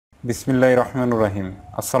বিসমিল্লাহির রহমানির রহিম।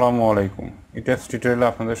 আসসালামু আলাইকুম। ইটাবস টিউটোরিয়ালে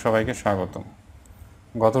আপনাদের সবাইকে স্বাগতম।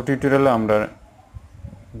 গত টিউটোরিয়ালে আমরা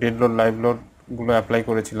ডেড লোড লাইভ লোডগুলো অ্যাপ্লাই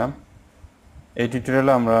করেছিলাম। এই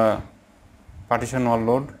টিউটোরিয়ালে আমরা পার্টিশন ওয়াল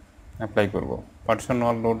লোড অ্যাপ্লাই করব। পার্টিশন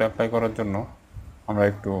ওয়াল লোড অ্যাপ্লাই করার জন্য আমরা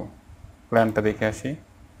একটু প্ল্যানটা দেখে আসি।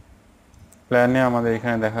 প্ল্যানে আমাদের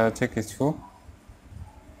এখানে দেখা যাচ্ছে কিছু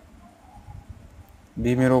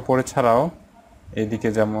বিমের ওপরে ছাড়াও এইদিকে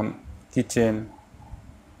যেমন কিচেন,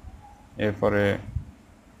 এরপরে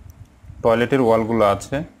টয়লেটের ওয়ালগুলো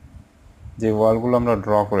আছে, যে ওয়ালগুলো আমরা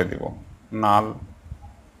ড্র করে দেব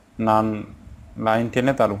নান লাইন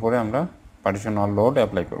টেনে তার উপরে আমরা পার্টিশন ওয়াল লোড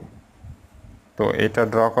অ্যাপ্লাই করব। তো এটা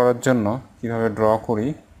ড্র করার জন্য কিভাবে ড্র করি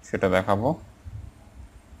সেটা দেখাবো।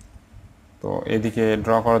 তো এদিকে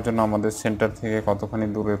ড্র করার জন্য আমাদের সেন্টার থেকে কতখানি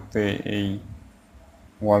দূরত্বে এই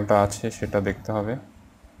ওয়ালটা আছে সেটা দেখতে হবে।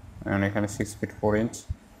 এখানে 6 ফিট 4 ইঞ্চ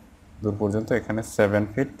দূর পর্যন্ত, এখানে 7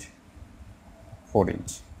 ফিট 4 ইঞ্চ,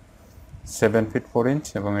 7 ফিট 4 ইঞ্চ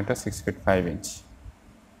এবং এটা 6 ফিট 5 ইঞ্চ।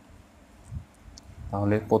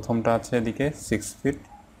 তাহলে প্রথমটা আছে এদিকে 6 ফিট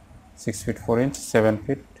 4 ইঞ্চ, 7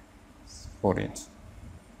 ফিট 4 ইঞ্চ।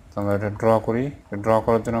 তো আমরা এটা ড্র করি। ড্র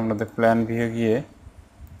করার জন্য আমাদের প্ল্যান ভিউ গিয়ে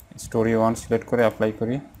স্টোরি 1 সিলেক্ট করে অ্যাপ্লাই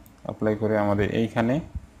করে আমাদের এইখানে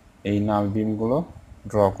এই নাল বিমগুলো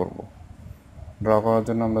ড্র করব। ড্র করার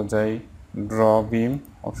জন্য আমরা যাই ড্র বিম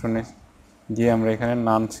অপশনে গিয়ে আমরা এখানে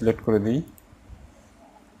নান সিলেক্ট করে দিই।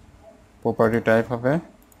 প্রপার্টি টাইপ হবে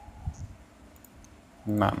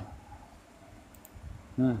নান।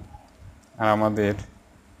 আর আমাদের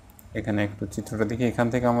এখানে একটু চিত্রটা দেখি, এখান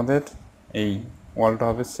থেকে আমাদের এই ওয়ালটা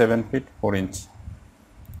হবে 7 fit 4 inch.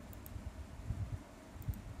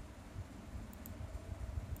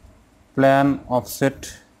 Plan offset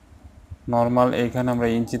normal এইখানে আমরা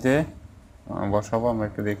ইঞ্চিতে বসাবো। আমরা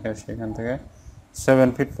একটু দেখে আসি এখান থেকে 7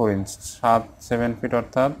 ফিট 4 ইঞ্চ, 7 ফিট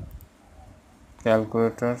অর্থাৎ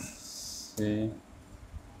ক্যালকুলেটর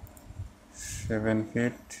 7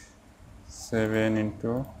 ফিট 7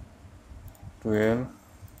 ইন্টু 12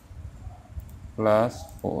 প্লাস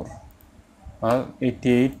 4 আর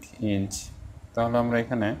 88 ইঞ্চ। তাহলে আমরা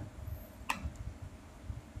এখানে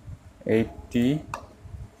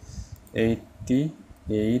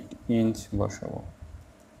 88 ইঞ্চ বসাবো।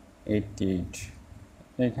 88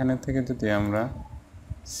 এখানে থেকে যদি আমরা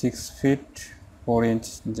 6 ফিট 4 ইঞ্চ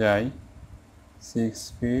যাই, 6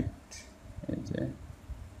 ফিট, এই যে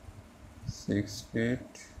 6 ফিট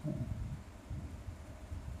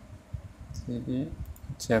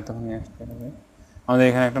 3 তখনই আসতে হবে। আমাদের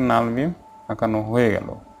এখানে একটা নাল বিম আঁকানো হয়ে গেল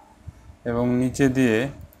এবং নিচে দিয়ে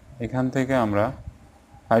এখান থেকে আমরা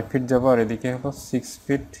 5 ফিট যাবো, আর এদিকে হলো 6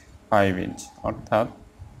 ফিট 5 ইঞ্চ অর্থাৎ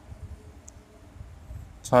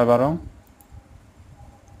 6 12,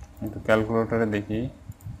 একটু ক্যালকুলেটরে দেখি,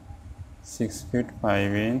 6 ফিট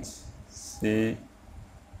 5 ইঞ্চ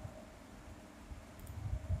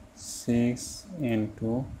 6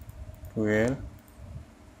 ইন্টু 12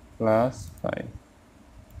 প্লাস 5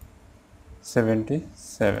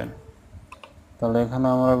 77। তাহলে এখানে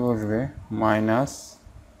আমরা বসবে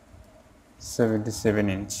 -77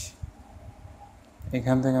 ইঞ্চ।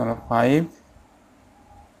 এখান থেকে আমরা 5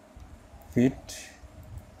 ফিট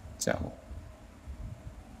যাব।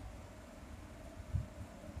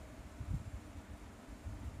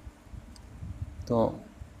 তো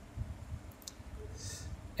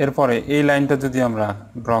এরপরে এই লাইনটা যদি আমরা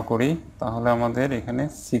ড্র করি তাহলে আমাদের এখানে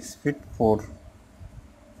 6 ফিট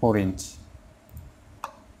 4 ইঞ্চ,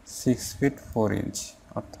 6 ফিট 4 ইঞ্চ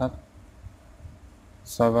অর্থাৎ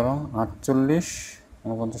 6 12 48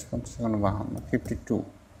 49 50 52 52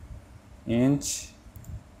 inch,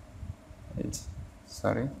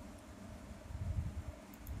 sorry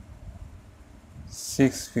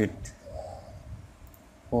 6 fit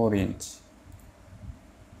 4 inch,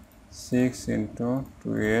 6 into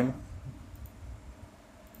 12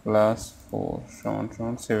 plus 4 সমান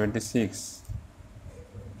 76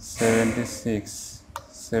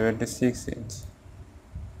 ইঞ্চ।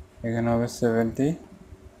 এখানে হবে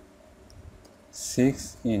 76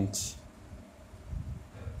 ইঞ্চ।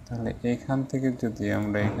 তাহলে এখান থেকে যদি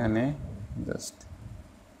আমরা এখানে জাস্ট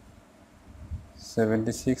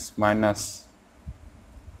 76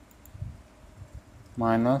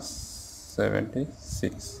 মাইনাস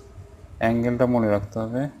 76, অ্যাঙ্গেলটা মনে রাখতে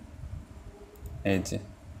হবে। এই যে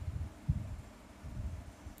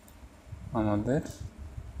আমাদের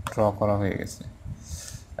ড্র করা হয়ে গেছে।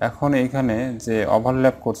 এখন এইখানে যে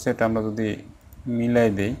ওভারল্যাপ করছে এটা আমরা যদি মিলাই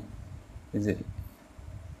দেই, এই যে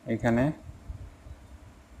এখানে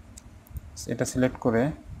এটা সিলেক্ট করে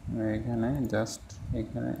এখানে জাস্ট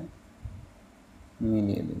এখানে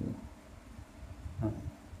মিলিয়ে দেব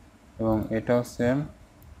এবং এটাও সেম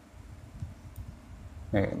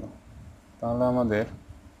হয়ে গেল। তাহলে আমাদের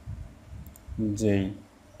যেই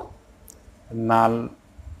নাল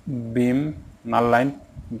বিম নাল লাইন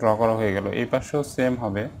ড্র করা হয়ে গেল। এই পাশেও সেম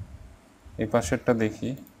হবে। এই পাশেরটা দেখি।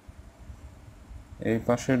 এই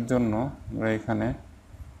পাশের জন্য আমরা এখানে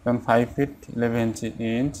যেমন 5 ফিট 11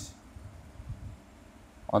 ইঞ্চ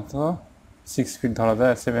অথবা 6 ফিট ধরা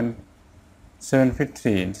যায়, 7 ফিট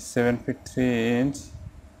 3 ইঞ্চ। 7 ফিট 3 ইঞ্চ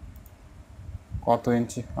কত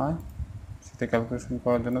ইঞ্চি হয় সেটা ক্যালকুলেশন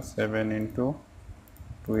করার জন্য 7 ইন্টু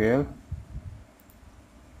 12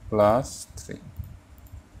 প্লাস 3,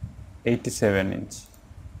 87 ইঞ্চ।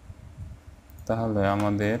 তাহলে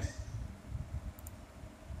আমাদের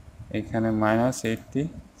এইখানে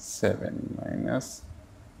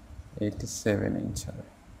 -87 ইঞ্চ হবে।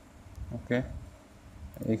 ওকে,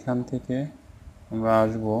 এইখান থেকে আমরা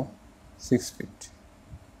আসবো 6 ফিট,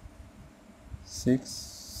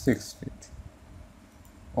 6 ফিট।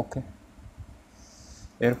 ওকে,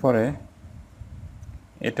 এরপরে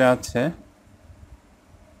এটা আছে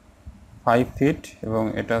 5 ফিট এবং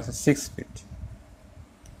এটা আছে 6 ফিট।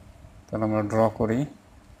 তাহলে আমরা ড্র করি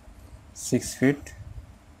 6 ফিট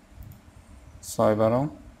 6 12,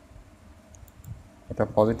 এটা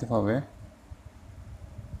পজিটিভ হবে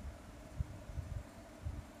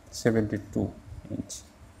 72 ইঞ্চ।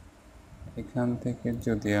 এখান থেকে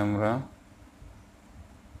যদি আমরা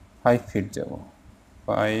 5 ফিট যাব,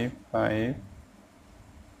 5 5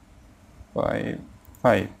 5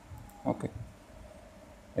 5, ওকে,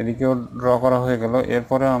 এদিকেও ড্র করা হয়ে গেল।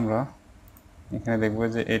 এরপরে আমরা এখানে দেখব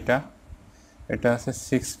যে এটা আছে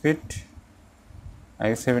 6 ফিট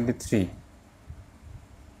আগে 73,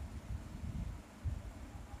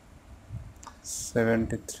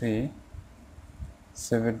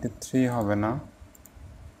 73 হবে না,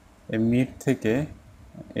 এই মিড থেকে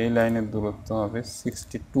এই লাইনের দূরত্ব হবে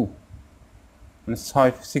 62, মানে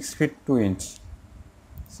 6 ফিট 2 ইঞ্চ,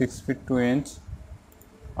 6 ফিট 2 ইঞ্চ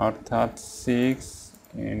অর্থাৎ 6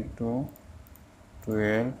 ইন্টু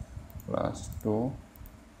 12 প্লাস 2,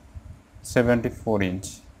 74 ইঞ্চ।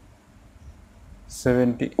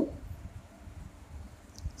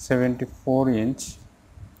 74 ইঞ্চ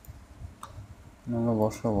আমরা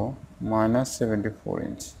বসাবো -74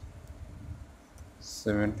 ইঞ্চ,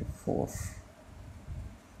 74।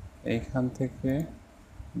 এইখান থেকে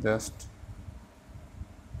জাস্ট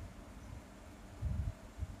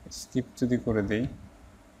স্কিপ যদি করে দেই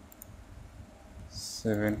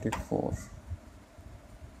 74,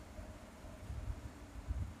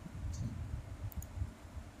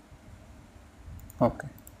 ওকে।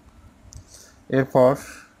 এরপর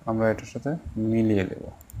আমরা এটার সাথে মিলিয়ে দেব।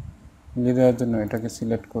 মিলিয়ে দেওয়ার জন্য এটাকে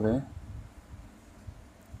সিলেক্ট করে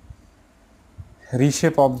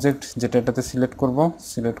রিশেপ অবজেক্ট যেটা এটাতে সিলেক্ট করব,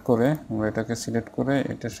 সিলেক্ট করে আমরা এটাকে সিলেক্ট করে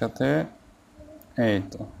এটার সাথে এই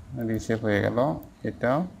তো রিশেপ হয়ে গেল,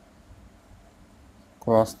 এটা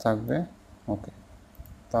ক্রস থাকবে। ওকে,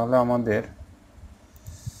 তাহলে আমাদের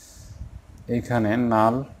এইখানে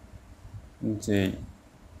নাল যেই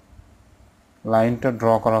লাইনটা ড্র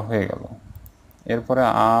করা হয়ে গেল। এরপরে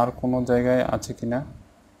আর কোনো জায়গায় আছে কিনা,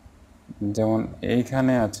 যেমন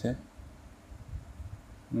এইখানে আছে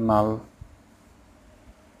নাল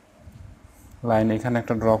লাইন, এখানে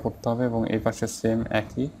একটা ড্র করতে হবে এবং এই পাশে সেম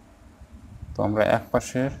একই। তো আমরা এক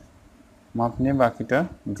পাশের মাপ নিয়ে বাকিটা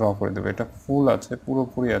ড্র করে দেবো। এটা ফুল আছে,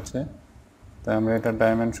 পুরোপুরি আছে, তাই আমরা এটা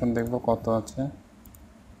ডাইমেনশন দেখব কত আছে।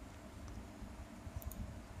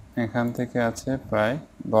 এখান থেকে আছে প্রায়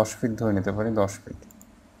 10 ফিট ধরে নিতে পারি, 10 ফিট।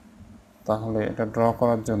 তাহলে এটা ড্র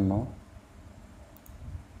করার জন্য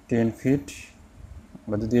 10 ফিট,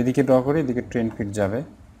 আমরা যদি এদিকে ড্র করি এদিকে 10 ফিট যাবে।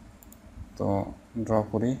 তো ড্র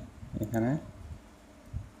করি এখানে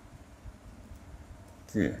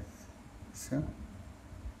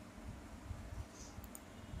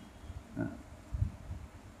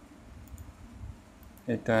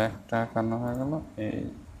এটা একটা কান্না হয়ে গেল। এই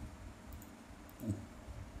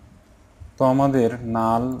তো আমাদের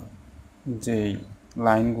নাল যেই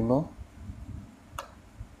লাইনগুলো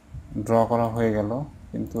ড্র করা হয়ে গেল,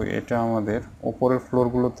 কিন্তু এটা আমাদের ওপরের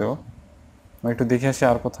ফ্লোরগুলোতেও আমরা একটু দেখে আসি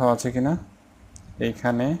আর কোথাও আছে কিনা।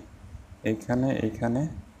 এইখানে এইখানে এইখানে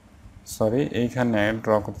সরি এইখানে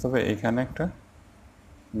ড্র করতে হবে। এইখানে একটা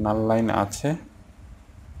নাল লাইন আছে,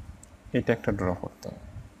 এটা একটা ড্র করতে হবে।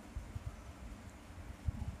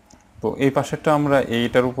 তো এই পাশেরটা আমরা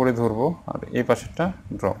এইটার উপরে ধরবো আর এই পাশেরটা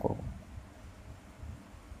ড্র করব।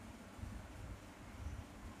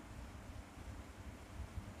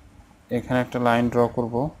 এখানে একটা লাইন ড্র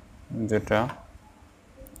করব, যেটা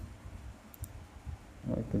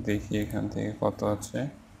একটু দেখি এখান থেকে কত আছে,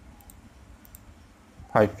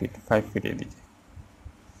 5 ফিট, 5 ফিট এদিকে।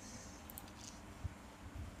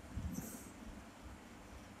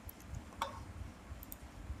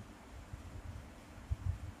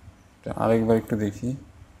 আরেকবার একটু দেখি,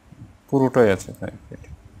 পুরোটাই আছে 5 ফিট।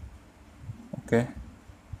 ওকে,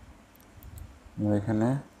 আমরা এখানে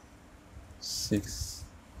 6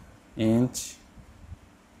 ইঞ্চ,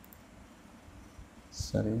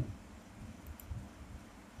 সরি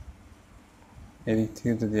এদিক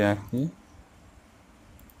থেকে যদি আঁকি,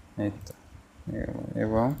 এই তো,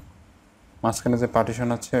 এবং মাঝখানে যে পার্টিশন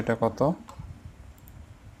আছে এটা কত,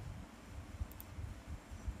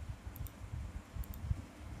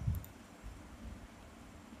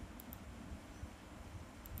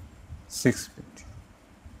 6 ফিট।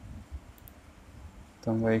 তো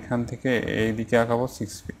আমরা এখান থেকে এই দিকে আঁকাবো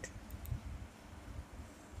 6 ফিট,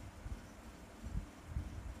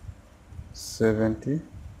 72।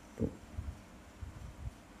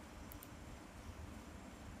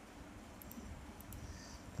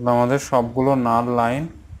 তাহলে আমাদের সবগুলো নাল লাইন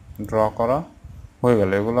ড্র করা হয়ে গেল।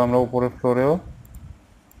 এগুলো আমরা উপরের ফ্লোরেও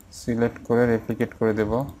সিলেক্ট করে রেপ্লিকেট করে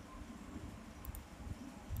দেব।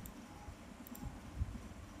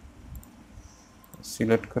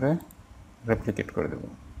 সিলেক্ট করে রেপ্লিকেট করে দেব।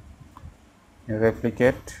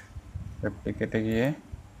 রেপ্লিকেটে গিয়ে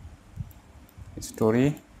স্টোরি,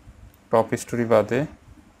 টপ স্টোরি বাদে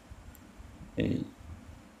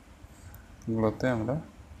এইগুলোতে আমরা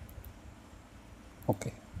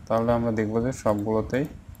ওকে। তাহলে আমরা দেখব যে সবগুলোতেই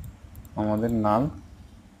আমাদের নাল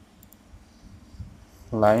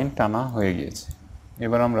লাইন টানা হয়ে গিয়েছে।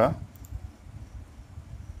 এবার আমরা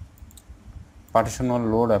পার্টিশনাল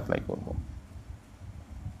লোড অ্যাপ্লাই করব।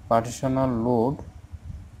 পার্টিশনাল লোড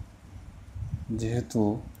যেহেতু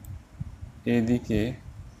এদিকে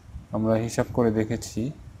আমরা হিসাব করে দেখেছি,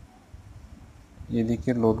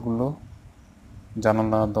 এদিকে লোডগুলো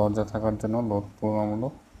জানালা দরজা থাকার জন্য লোড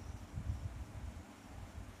তুলনামূলক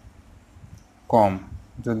কম।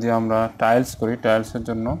 যদি আমরা টাইলস করি, টাইলসের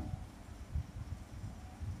জন্য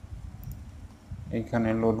এইখানে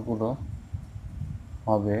লোডগুলো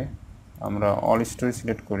হবে, আমরা অল স্টোরি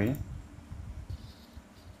সিলেক্ট করি,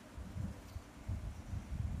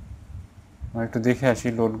 একটু দেখে আসি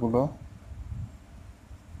লোডগুলো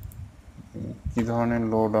কি ধরনের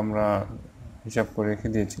লোড আমরা হিসাব করে রেখে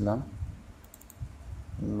দিয়েছিলাম।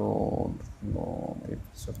 লোড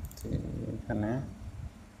এখানে,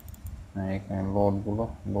 হ্যাঁ এখানে লোডগুলো,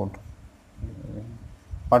 লোড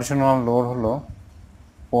পার্টিশনাল লোড হলো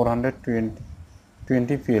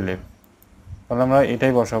 420 PLF। তাহলে আমরা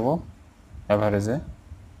এটাই বসাবো অ্যাভারেজে।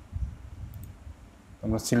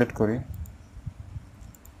 আমরা সিলেক্ট করি,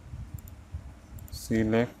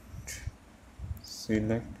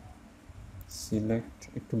 সিলেক্ট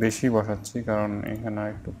একটু বেশি বসাচ্ছি কারণ এখানে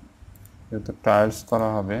একটু যেহেতু টাইলস করা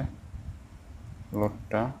হবে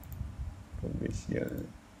লোডটা একটু বেশি আছে।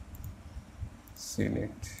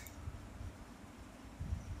 সিলেক্ট,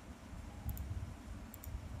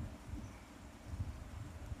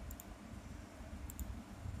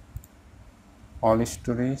 অল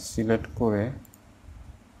স্টোরি সিলেক্ট করে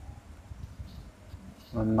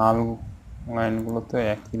নাল লাইনগুলোতে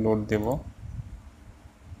একই লোড দেব,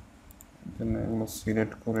 জন্য এগুলো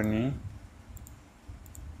সিলেক্ট করে নিই,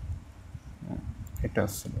 এটা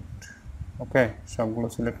সিলেক্ট। ওকে, সবগুলো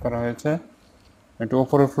সিলেক্ট করা হয়েছে। একটু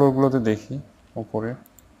উপরের ফ্লোরগুলোতে দেখি, উপরে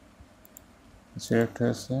সিলেক্ট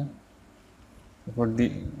হয়েছে, এরপর ডি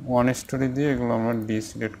ওয়ান স্টোরি দিয়ে এগুলো আমরা ডি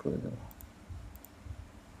সিলেক্ট করে দেব।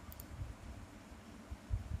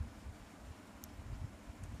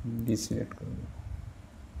 ডি সিলেক্ট করে দেব।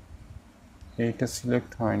 এইটা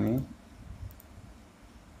সিলেক্ট হয়নি,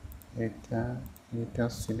 এটা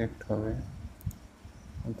সিলেক্ট হবে।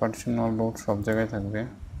 পার্টিশনাল লোড সব জায়গায় থাকবে,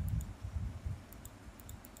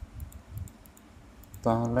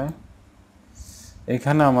 তাহলে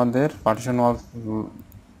এখানে আমাদের পার্টিশন ওয়াল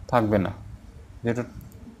থাকবে না, যেটা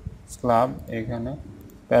স্ল্যাব এখানে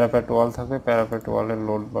প্যারাপেট ওয়াল থাকবে, প্যারাপেট ওয়ালের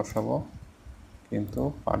লোড বসাবো, কিন্তু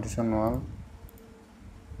পার্টিশন ওয়াল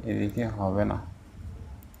এদিকে হবে না,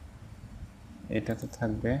 এটাতে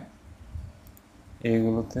থাকবে,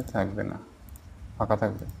 এইগুলোতে থাকবে না, ফাঁকা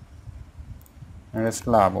থাকবে। এটা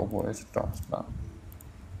স্ল্যাব, ওপরে টপ স্ল্যাব।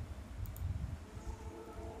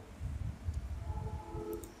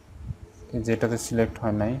 যেটাতে সিলেক্ট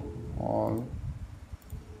হয় নাই অল,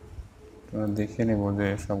 দেখে নেব যে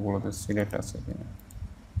সবগুলোতে সিলেক্ট আছে কিনা।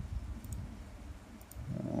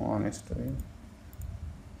 ওয়ান স্টোরি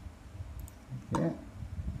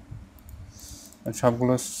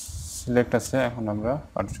সবগুলো সিলেক্ট আছে। এখন আমরা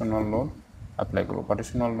পার্টিশনাল লোড অ্যাপ্লাই করব।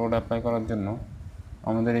 পার্টিশনাল লোড অ্যাপ্লাই করার জন্য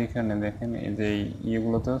আমাদের এইখানে দেখেন এই যে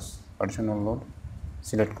ইয়েগুলোতে পার্টিশনাল লোড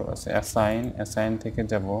সিলেক্ট করা আছে। অ্যাসাইন থেকে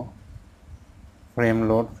যাব ফ্রেম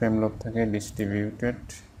লোড থেকে ডিস্ট্রিবিউটেড,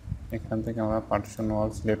 এখান থেকে আমরা পার্টিশন ওয়াল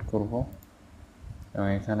সিলেক্ট করব এবং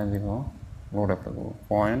এখানে দিব লোড অ্যাপ্লাই করব।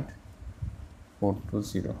 পয়েন্ট 4 to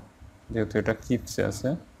 0, যেহেতু এটা কিপসে আছে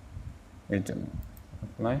এই জন্য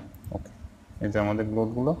অ্যাপ্লাই ওকে। এই যে আমাদের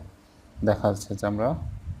লোডগুলো দেখা যাচ্ছে যে আমরা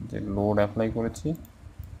যে লোড অ্যাপ্লাই করেছি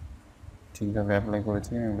ঠিকভাবে অ্যাপ্লাই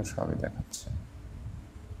করেছি এগুলো সবই দেখাচ্ছে।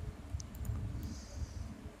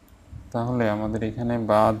 তাহলে আমাদের এখানে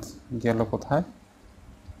বাদ গেল কোথায়?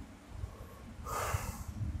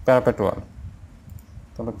 প্যারাপেট ওয়াল।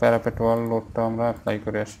 তাহলে প্যারাপেট ওয়াল লোডটা আমরা অ্যাপ্লাই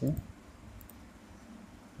করে আসি।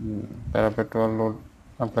 প্যারাপেট ওয়াল লোড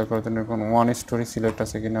অ্যাপ্লাই করার জন্য এখন 1 স্টোরি সিলেক্ট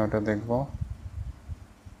আছে কিনা ওটা দেখবো।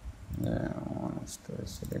 1 স্টোরি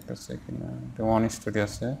সিলেক্ট আছে কিনা, এটা 1 স্টোরি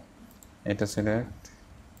আছে, এটা সিলেক্ট,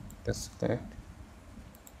 এটা সিলেক্ট,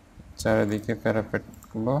 চারিদিকে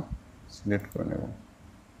প্যারাপেটগুলো সিলেক্ট করে নেব।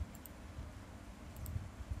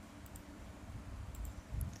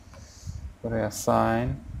 পরে অ্যাসাইন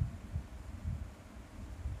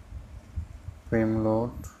ফ্রেম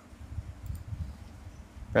লোড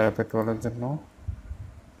প্যারাপেট ওয়ালের জন্য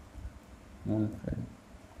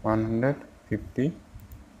 150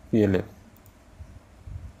 PLF।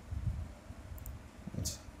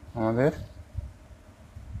 আমাদের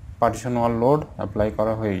পার্টিশন ওয়াল লোড অ্যাপ্লাই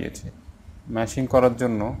করা হয়ে গেছে। ম্যাশিং করার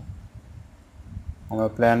জন্য আমরা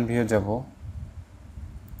প্ল্যান ভিউ যাব,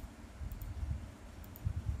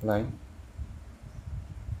 অ্যাপ্লাই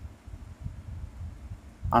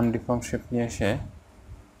আনডিফর্ম শেপ নিয়ে এসে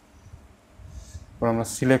আমরা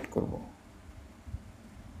সিলেক্ট করব।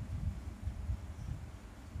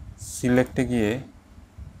 সিলেক্টে গিয়ে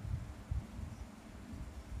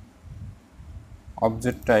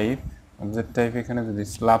অবজেক্ট টাইপ এখানে যদি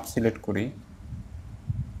স্ল্যাব সিলেক্ট করি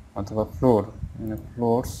অথবা ফ্লোর, মানে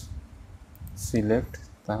ফ্লোরস সিলেক্ট,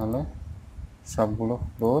 তাহলে সবগুলো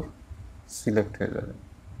ফ্লোর সিলেক্ট হয়ে যাবে।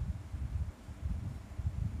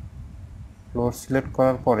 ফ্লোর সিলেক্ট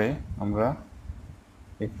করার পরে আমরা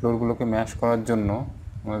এই ফ্লোরগুলোকে ম্যাশ করার জন্য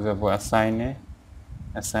আমরা যাব অ্যাসাইনে,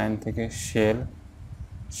 অ্যাসাইন থেকে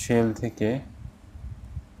শেল থেকে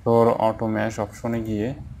ফ্লোর অটো ম্যাশ অপশনে গিয়ে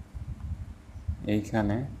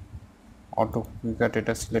এইখানে অটো কুইকাট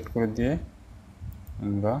এটা সিলেক্ট করে দিয়ে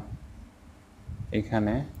আমরা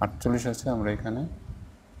এখানে 48 আছে, আমরা এখানে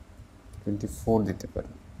 24 দিতে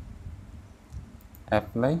পারি।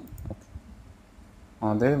 Apply okay.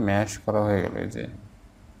 আমাদের ম্যাশ করা হয়ে গেল। এই যে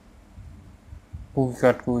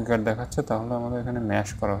কুইকাট দেখাচ্ছে, তাহলে আমাদের এখানে ম্যাশ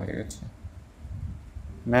করা হয়ে গেছে।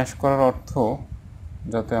 ম্যাশ করার অর্থ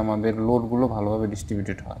যাতে আমাদের লোডগুলো ভালোভাবে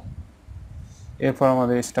ডিস্ট্রিবিউটেড হয়। এরপর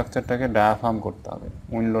আমাদের স্ট্রাকচারটাকে ডায়াফ্রাম করতে হবে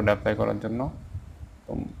উইন্ড লোড অ্যাপ্লাই করার জন্য।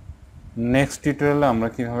 তো নেক্সট টিউটোরিয়ালে আমরা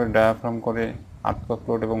কীভাবে ডায়াফ্রাম করে আর্থকোয়াক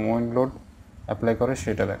লোড এবং উইন্ড লোড অ্যাপ্লাই করে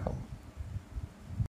সেটা দেখাবো।